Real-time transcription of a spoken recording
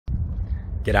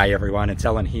G'day everyone, it's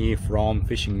Alan here from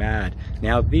FishingMad.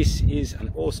 Now this is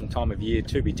an awesome time of year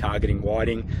to be targeting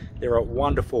whiting. They're a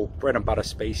wonderful bread and butter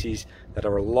species that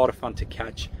are a lot of fun to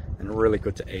catch and really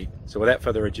good to eat. So without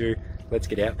further ado, let's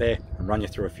get out there and run you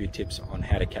through a few tips on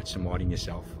how to catch some whiting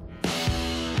yourself.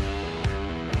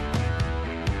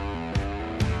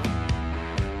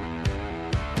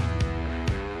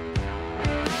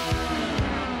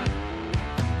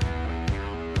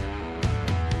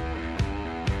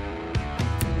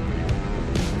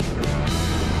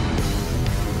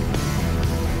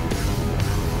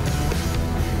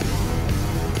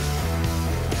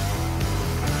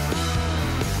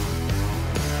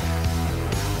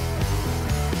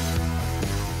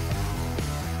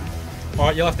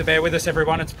 Alright, you'll have to bear with us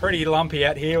everyone, it's pretty lumpy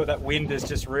out here, that wind has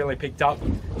just really picked up.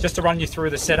 Just to run you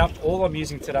through the setup, all I'm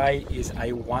using today is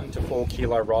a 1 to 4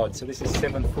 kilo rod. So this is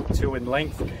 7'2" in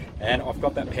length, and I've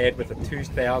got that paired with a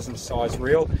 2000 size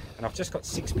reel, and I've just got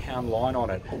 6-pound line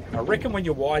on it. And I reckon when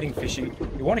you're whiting fishing,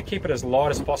 you want to keep it as light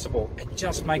as possible. It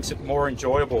just makes it more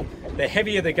enjoyable. The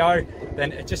heavier they go,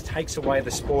 then it just takes away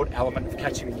the sport element of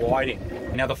catching whiting.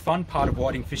 Now the fun part of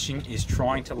whiting fishing is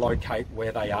trying to locate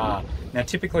where they are. Now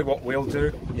typically what we'll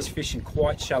do is fish in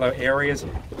quite shallow areas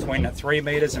between 3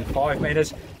 meters and 5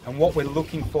 meters, and what we're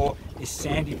looking for is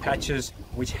sandy patches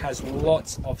which has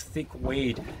lots of thick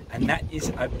weed, and that is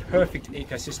a perfect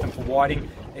ecosystem for whiting.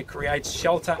 It creates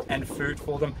shelter and food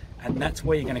for them, and that's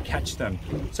where you're going to catch them.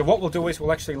 So what we'll do is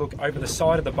we'll actually look over the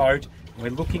side of the boat, and we're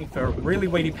looking for really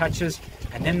weedy patches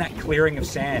and then that clearing of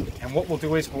sand, and what we'll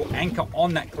do is we'll anchor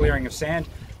on that clearing of sand.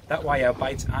 That way our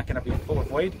baits aren't going to be full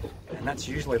of weed, and that's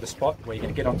usually the spot where you're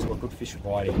going to get onto a good fish with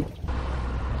whiting.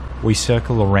 We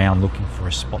circle around looking for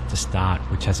a spot to start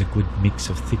which has a good mix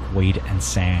of thick weed and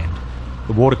sand.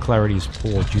 The water clarity is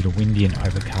poor due to windy and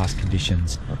overcast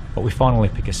conditions, but we finally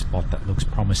pick a spot that looks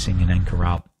promising and anchor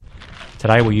up.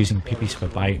 Today we're using pippies for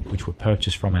bait, which were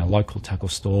purchased from our local tackle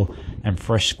store, and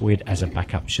fresh squid as a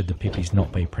backup should the pippies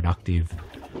not be productive.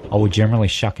 I will generally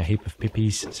shuck a heap of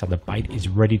pippies so the bait is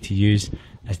ready to use,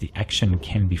 as the action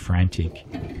can be frantic.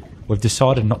 We've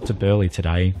decided not to burley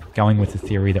today, going with the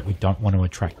theory that we don't want to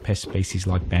attract pest species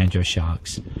like banjo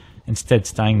sharks. Instead,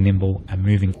 staying nimble and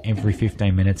moving every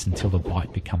 15 minutes until the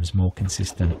bite becomes more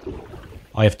consistent.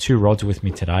 I have 2 rods with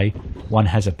me today. One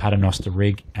has a paternoster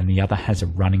rig and the other has a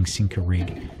running sinker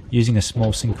rig, using a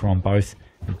small sinker on both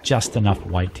with just enough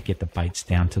weight to get the baits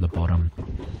down to the bottom.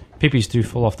 Pippies do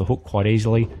fall off the hook quite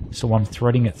easily, so I'm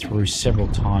threading it through several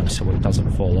times so it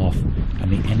doesn't fall off,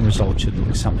 and the end result should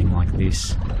look something like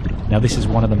this. Now this is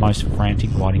one of the most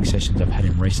frantic whiting sessions I've had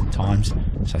in recent times,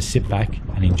 so sit back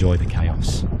and enjoy the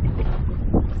chaos.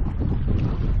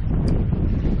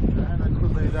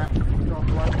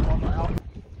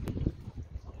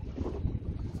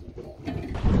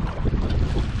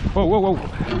 Whoa, whoa, whoa.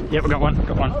 Yep, we got one.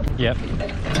 Yep.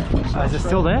 Is it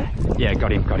still there? Yeah,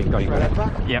 got him.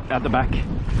 Yep, at the back.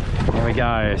 There we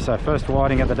go. So first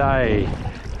whiting of the day.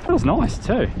 Feels nice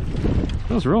too.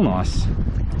 Feels real nice.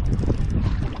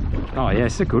 Oh yeah,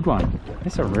 it's a good one.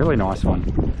 It's a really nice one.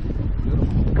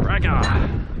 Cracker.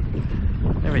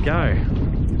 There we go.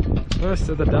 First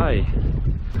of the day.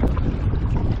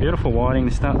 Beautiful whiting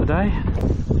to start the day.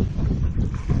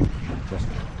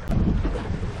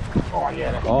 Oh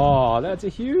yeah. Oh, that's a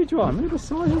huge one. Look at the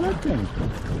size of that thing.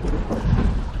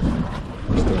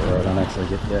 I don't actually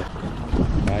get the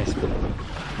base, but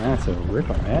that's a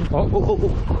ripper, man. Oh.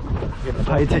 You have to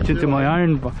pay attention to my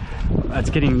own. That's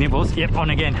getting nibbles. Yep, on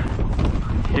again.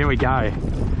 Here we go.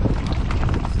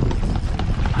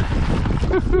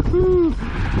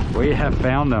 We have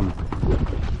found them.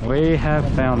 We have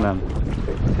found them.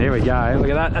 Here we go. Look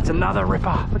at that. That's another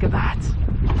ripper. Look at that.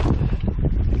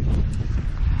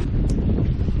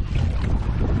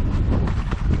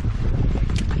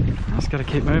 Just got to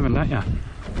keep moving, don't you?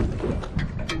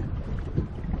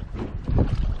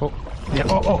 Oh, yeah.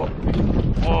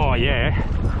 Oh, yeah.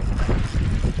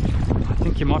 I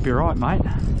think you might be right, mate.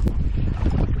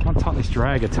 I'll tighten this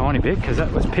drag a tiny bit because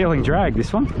that was peeling drag,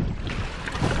 this one.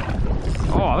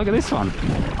 Oh, look at this one.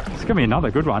 It's gonna be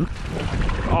another good one.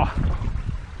 Oh,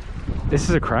 this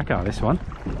is a cracker, this one.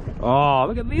 Oh,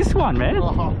 look at this one, man.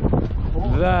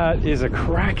 That is a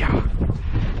cracker.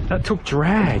 That took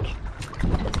drag.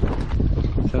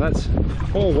 So that's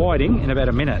 4 whiting in about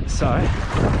a minute, so.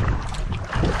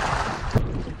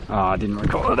 Oh, I didn't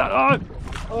record that.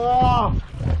 Oh!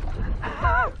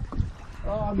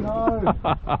 Oh no!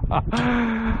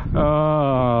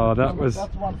 Oh, that was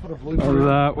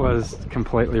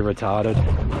completely retarded.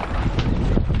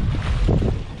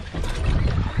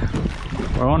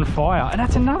 We're on fire, and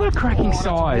that's another cracking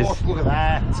size. Awesome. Look at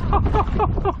that.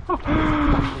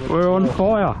 We're on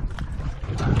fire.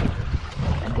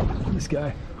 Let's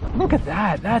go. Look at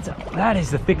that. That is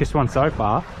the thickest one so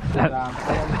far.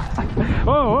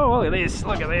 Whoa, look at this.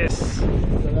 Look at this.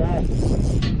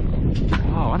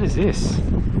 Oh, what is this?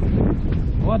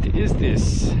 What is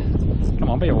this?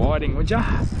 Come on, be a whiting, would ya?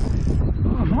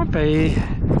 Oh, it might be.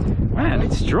 Man,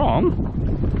 it's strong.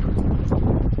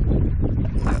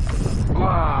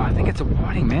 Wow, I think it's a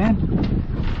whiting, man.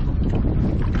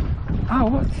 Oh,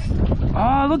 what?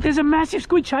 Oh, look, there's a massive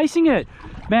squid chasing it.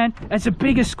 Man, that's a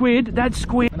bigger squid. That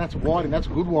squid. And that's whiting. That's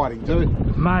good whiting too.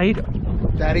 Mate.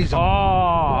 That is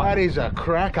a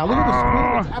cracker. Look at the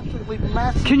squid. It's absolutely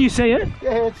massive. Can you see it?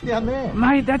 Yeah, it's down there.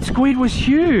 Mate, that squid was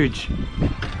huge.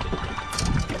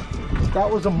 That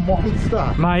was a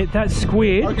monster. Mate, that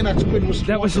squid. I reckon that squid was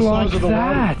that was the like size of the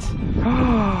that. whiting.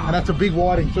 And that's a big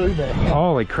whiting too, there.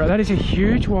 Holy crap, that is a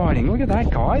huge whiting. Look at that,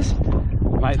 guys.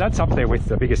 Mate, that's up there with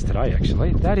the biggest today,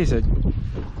 actually. That is a...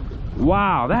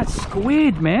 Wow, that's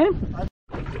squid, man.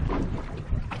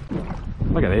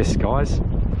 Look at this, guys.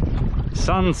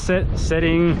 Sunset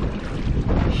setting.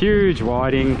 Huge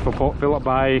whiting for Port Phillip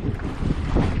Bay.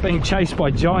 Being chased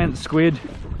by giant squid.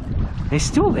 They're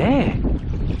still there.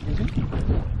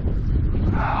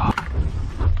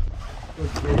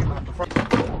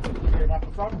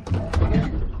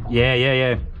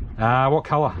 Yeah. What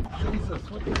colour?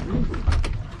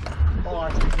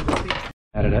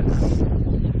 Out of it.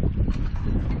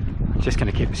 Just going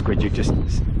to keep the squid jig just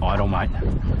idle, mate.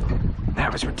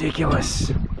 That was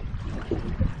ridiculous.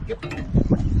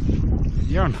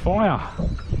 You're on fire. Oh,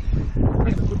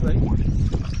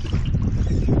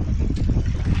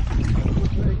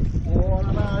 I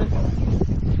don't know.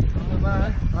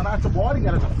 I know it's a whiting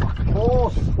and it's a fucking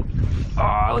horse.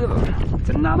 Oh, look at that. It's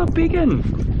another big one.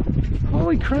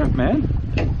 Holy crap, man.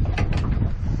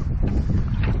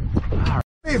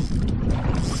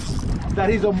 That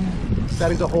is a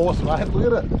horse, mate.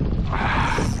 Look at it.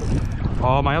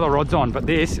 Oh, my other rod's on, but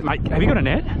this, mate, have you got a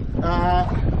net? Yeah,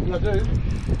 I do.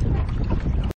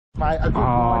 Mate,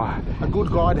 a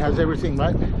good guide has everything,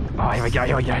 mate. Oh, here we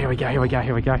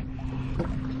go.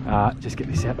 Just get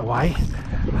this out the way.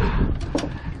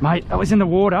 Mate, that was in the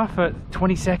water for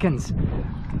 20 seconds.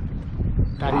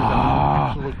 That is an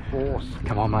absolute force.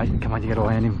 Come on, mate. Come on, you gotta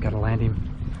land him.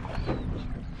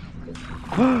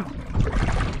 Go.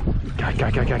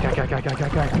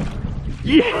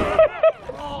 Yeah!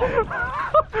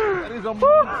 That is a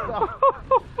monster.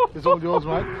 It's all yours,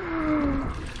 mate.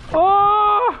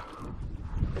 Oh!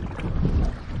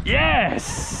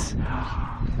 Yes!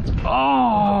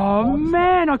 Oh,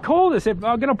 man, I called this. I'm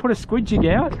gonna put a squid jig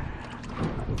out.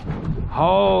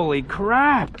 Holy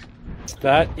crap!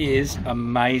 That is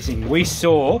amazing. We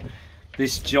saw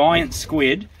this giant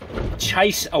squid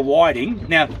chase a whiting.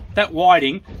 Now, that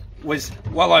whiting was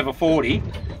well over 40.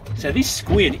 So this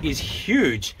squid is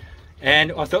huge.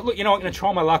 And I thought, look, you know, I'm going to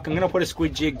try my luck. I'm going to put a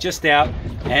squid jig just out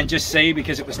and just see,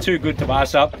 because it was too good to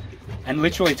pass up. And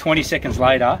literally 20 seconds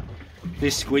later,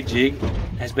 this squid jig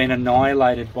has been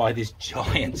annihilated by this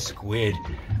giant squid.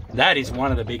 That is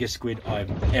one of the biggest squid I've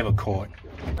ever caught.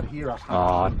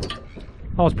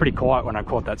 I was pretty quiet when I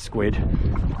caught that squid.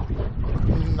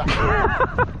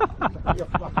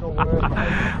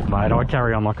 Mate, I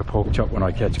carry on like a pork chop when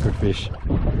I catch good fish.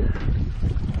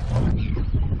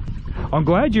 I'm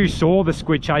glad you saw the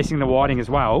squid chasing the whiting as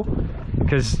well,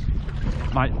 because,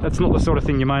 mate, that's not the sort of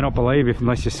thing you may not believe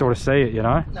unless you sort of see it, you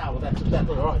know? No, well, that's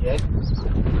exactly right, yeah.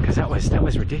 Because that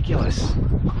was ridiculous.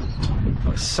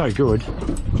 That was so good.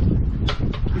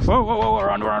 Whoa,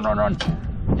 run.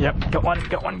 Yep, got one,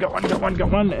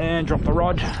 and drop the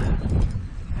rod.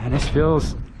 And this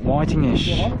feels whiting-ish.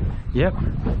 Yep.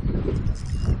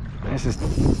 This is...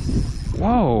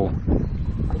 Whoa.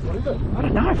 What is it? I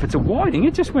don't know if it's a whiting.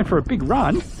 It just went for a big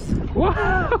run. What?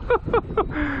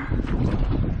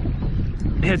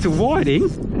 Yeah, it's a whiting.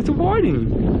 It's a whiting.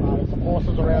 Some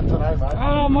horses around today, mate.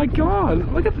 Oh my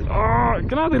god. Look at... Oh, I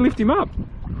can hardly lift him up.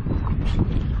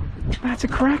 That's a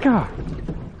cracker.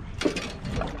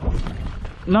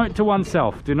 Note to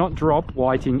oneself, do not drop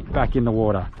whiting back in the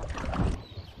water.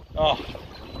 Oh,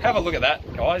 have a look at that,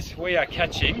 guys. We are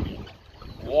catching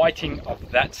whiting of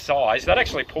that size. That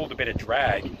actually pulled a bit of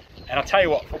drag. And I'll tell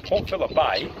you what, for Port Phillip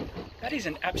Bay, that is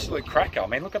an absolute cracker. I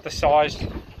mean, look at the size.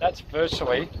 That's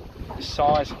virtually the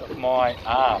size of my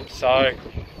arm. So,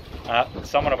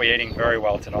 someone will be eating very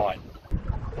well tonight.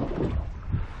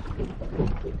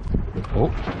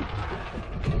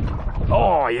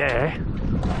 Oh, yeah.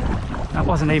 That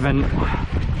wasn't even...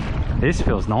 This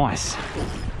feels nice.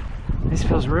 This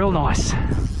feels real nice.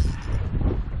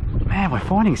 Man, Man, we're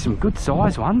finding some good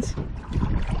size ones.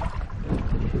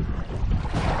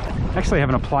 Actually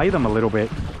having to play them a little bit.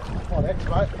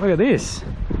 Look at this.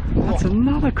 That's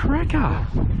another cracker.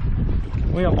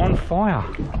 We are on fire.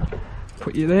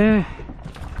 Put you there.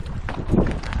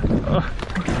 Oh.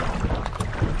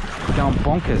 Going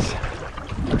bonkers.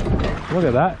 Look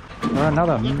at that.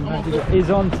 Another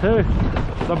is on too.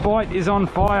 The bite is on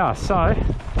fire. So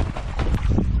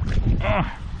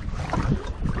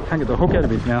can't get the hook out of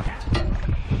his mouth.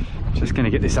 Just going to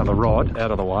get this other rod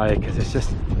out of the way because it's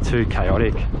just too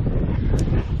chaotic.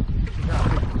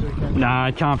 No,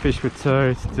 I can't fish with two.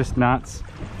 It's just nuts.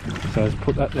 So let's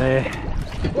put that there.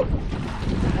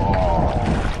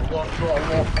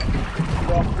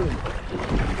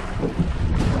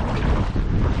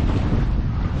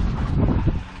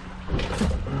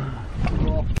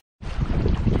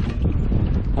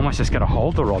 Almost just got to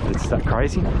hold the rod. It's that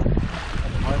crazy.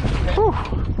 Whew.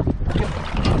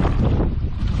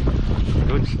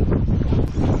 Good.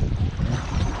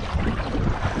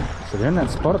 So they're in that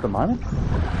spot at the moment.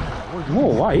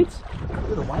 More weight.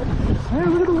 Yeah,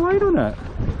 look at the weight on it.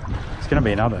 It's going to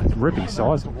be another rippy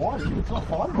size. It's not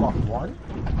fighting like a whiting.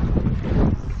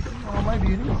 Oh,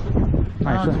 maybe it is. No,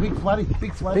 it's a big flatty.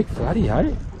 Big flatty. Big flatty,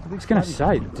 hey? I was going to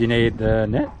say, do you need the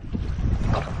net?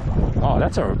 Oh,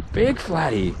 that's a big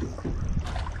flatty.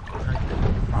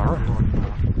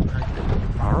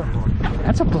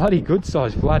 That's a bloody good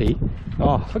size flatty.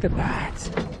 Oh, look at that.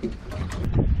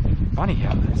 Funny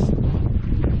how this.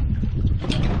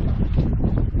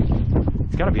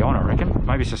 It's got to be on, I reckon.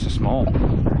 Maybe it's just a small.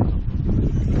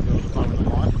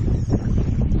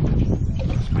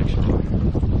 Just make sure.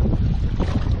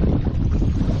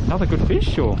 Another good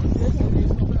fish, or?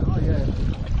 Oh, yeah.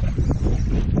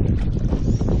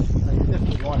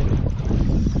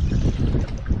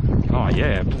 Oh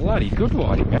yeah, bloody good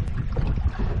whiting.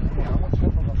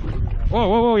 Whoa,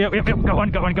 whoa, whoa, yep, go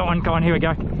on, here we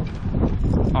go.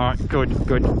 Alright, good.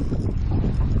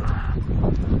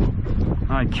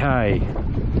 Okay.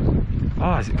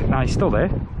 Oh, is it, no, he's still there.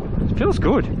 It feels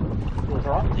good. Feels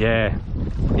right? Yeah,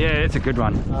 it's a good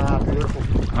one. Ah, beautiful.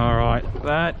 Alright,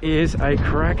 that is a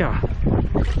cracker.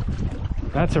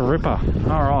 That's a ripper.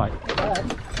 Alright.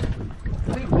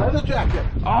 Big leather jacket.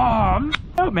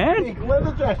 Oh man, Big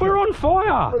leather jacket. we're on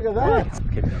fire. Look at that.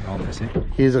 Keep that on for a sec.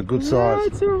 Here's a good size.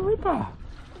 That's a ripper.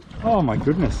 Oh my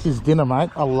goodness. This is dinner,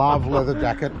 mate. I love leather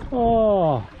jacket.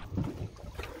 Oh.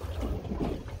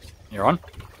 You're on?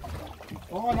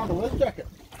 Oh, another leather jacket.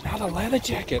 Another leather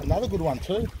jacket. Another good one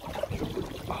too.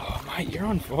 Oh mate, you're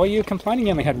on. Oh, you were complaining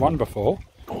you only had one before.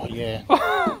 Oh yeah.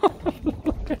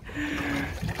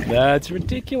 That's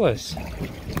ridiculous.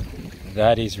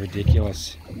 That is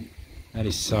ridiculous. That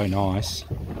is so nice.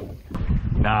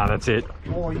 Nah, that's it.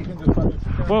 Oh, you can just put it.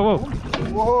 Whoa, whoa.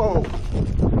 Whoa.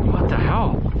 What the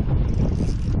hell?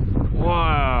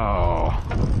 Whoa.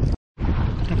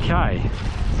 Okay.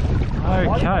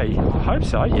 Okay. I hope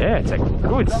so. Yeah, it's a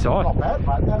good size. Not bad,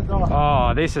 mate. That's nice.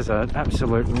 Oh, this is an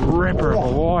absolute ripper of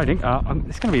a whiting.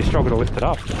 It's going to be a struggle to lift it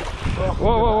up.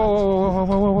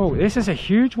 Whoa. This is a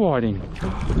huge whiting.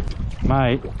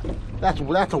 Mate. That's a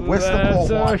Western Port That's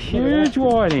a whiting. huge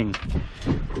whiting.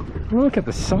 Look at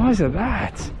the size of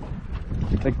that.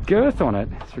 The girth on it.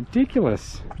 It's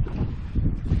ridiculous.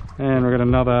 And we've got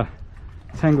another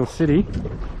Tangle City.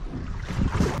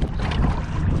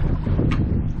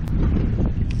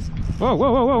 Whoa.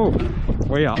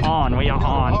 We are on.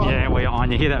 Yeah, we are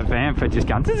on. You hear that Vamford just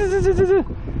going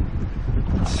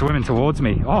swimming towards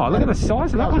me. Oh, look at the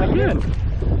size of that one again.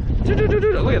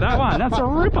 Look at that one. That's a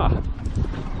ripper.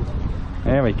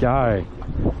 There we go.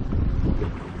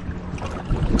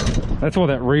 That's why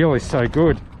that reel is so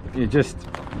good. You're just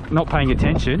not paying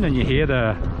attention and you hear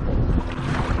the...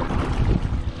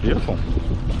 Beautiful.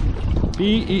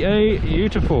 B-E-A,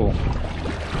 beautiful.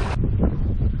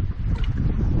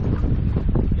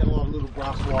 Get a lot of little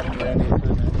grass whiting around here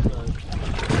too,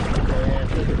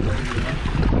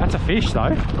 man. That's a fish though.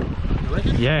 You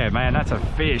reckon? Yeah, man, that's a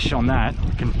fish on that.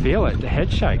 You can feel it. The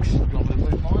head shakes. You want me to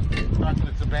leave mine? I reckon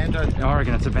it's a banjo. I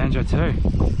reckon it's a banjo too.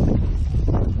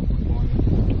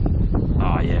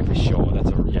 Oh yeah, for sure.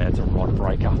 It's a rod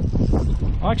breaker.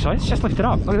 Oh, actually, let's just lift it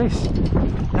up. Look at this.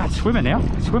 No, it's swimming now.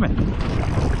 It's swimming.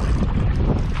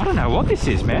 I don't know what this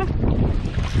is, man.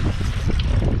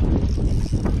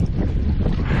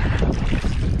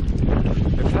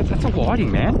 That's a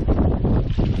whiting, man.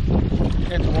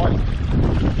 It's a whiting.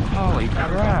 Holy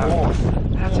crap.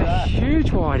 That's a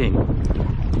huge whiting.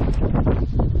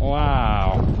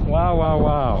 Wow.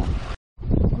 Wow.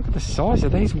 Look at the size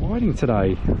of these whiting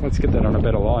today. Let's get that on a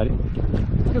better light.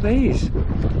 Look at these.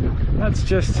 That's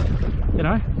just, you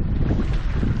know,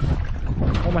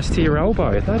 almost to your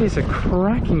elbow. That is a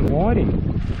cracking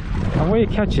whiting. And we're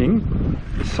catching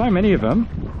so many of them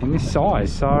in this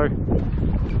size, so...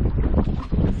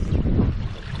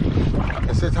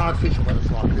 It's hard fishing when it's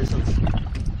like this.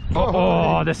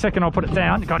 Oh, the second I put it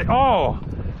down, got it. Oh!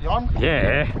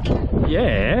 Yeah.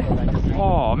 Yeah.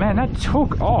 Oh, man, that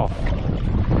took off.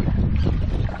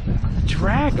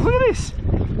 Drag. Look at this.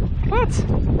 What?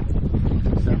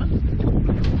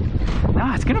 7.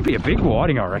 Nah, it's going to be a big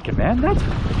whiting, I reckon, man. That's...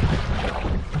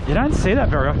 You don't see that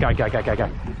very often. Go.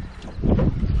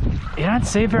 You don't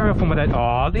see it very often with that.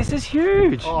 Oh, this is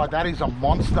huge. Oh, that is a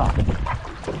monster.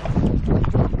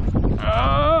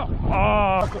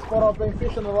 That's the spot I've been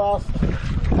fishing the last...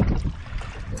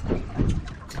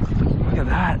 Look at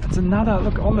that. That's another.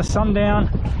 Look, on the sundown.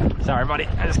 Sorry, buddy.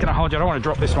 I'm just going to hold you. I don't want to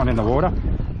drop this one in the water.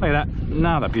 Look at that.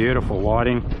 Another beautiful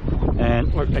whiting.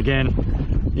 And look, again,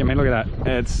 I mean, look at that.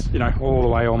 It's, you know, all the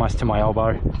way almost to my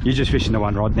elbow. You're just fishing the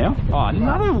one rod now. Oh,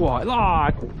 another white. Oh.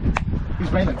 He's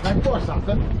been attacked by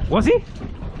something. Was he?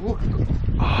 Look.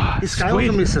 Oh, his scales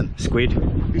are missing. Squid.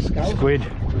 His scales. Squid.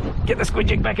 Get the squid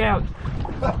jig back out.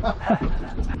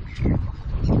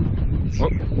 Oh,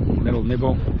 little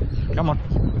nibble. Come on.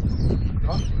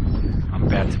 I'm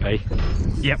about to be.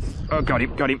 Yep. Oh, got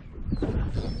him.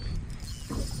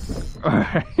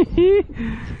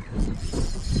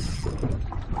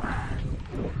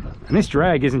 And this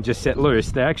drag isn't just set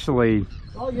loose. They're actually...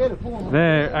 Oh yeah,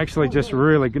 they're actually just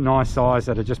really nice size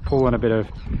that are just pulling a bit of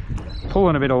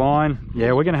line.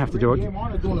 Yeah, we're gonna have to do it. Yeah,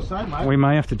 mine are doing the same, mate. We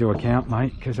may have to do a count,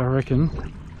 mate, because I reckon.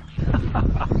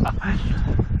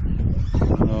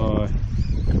 Oh.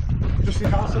 Just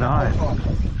No.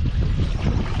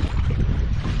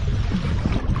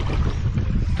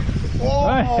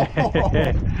 Oh.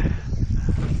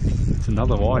 It's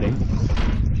another whiting.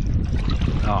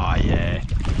 Oh yeah.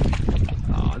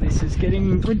 Oh, this is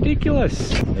getting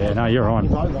ridiculous. Yeah, no, you're on.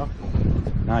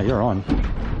 No, you're on.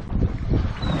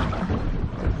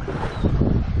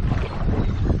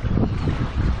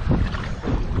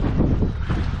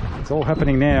 It's all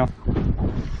happening now.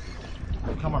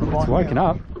 Come on, it's woken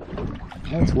up.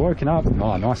 It's woken up.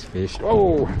 Oh, nice fish.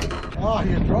 Oh. Oh,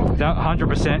 you dropped. That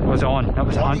 100% was on. That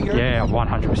was on. Yeah,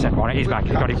 100% on. He's back.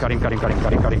 Got him. Got him.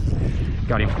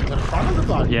 The front of the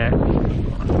boat. Yeah.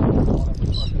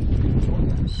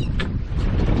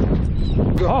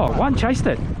 Oh, one chased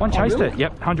it. One chased it.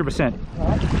 Yep, 100%.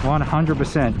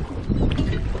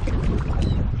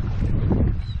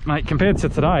 100%. Mate, compared to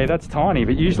today, that's tiny,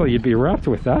 but usually you'd be wrapped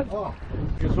with that. Oh,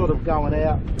 you're sort of going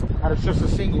out, and it's just a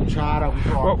single charter.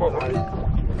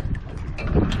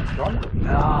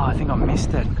 No, I think I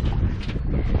missed it.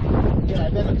 Yeah,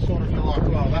 then it's sort of like,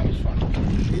 well, that was fun.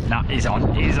 No, he's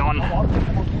on. He's on.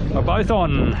 We're both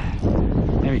on.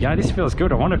 There we go. This feels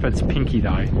good. I wonder if it's pinky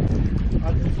though.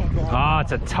 Ah,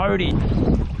 it's a toady.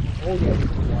 Oh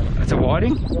yeah. It's a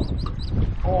whiting?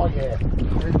 Oh yeah.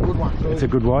 It's a good one too. It's a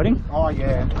good whiting? Oh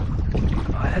yeah.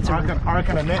 Oh, that's I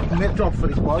reckon a net drop for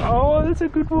this bloke. Oh, that's a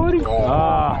good whiting. Oh.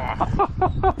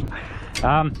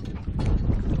 Ah.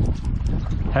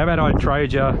 How about I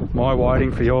trade you my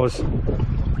whiting for yours? So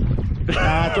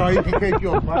you can keep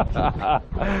yours, mate.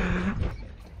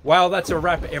 Well, that's a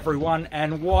wrap, everyone,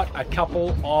 and what a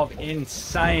couple of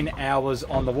insane hours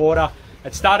on the water.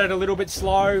 It started a little bit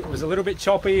slow, it was a little bit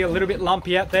choppy, a little bit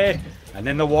lumpy out there, and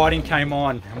then the whiting came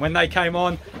on. And when they came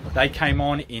on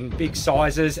in big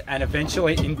sizes and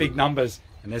eventually in big numbers.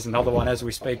 And there's another one as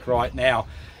we speak right now.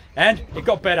 And it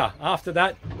got better. After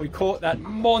that, we caught that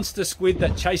monster squid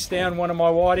that chased down one of my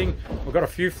whiting. We've got a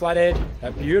few flathead,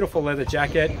 that beautiful leather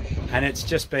jacket, and it's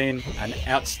just been an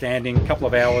outstanding couple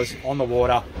of hours on the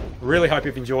water. Really hope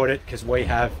you've enjoyed it, because we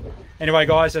have. Anyway,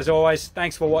 guys, as always,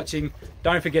 thanks for watching.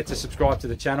 Don't forget to subscribe to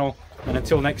the channel, and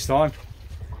until next time,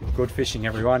 good fishing,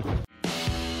 everyone.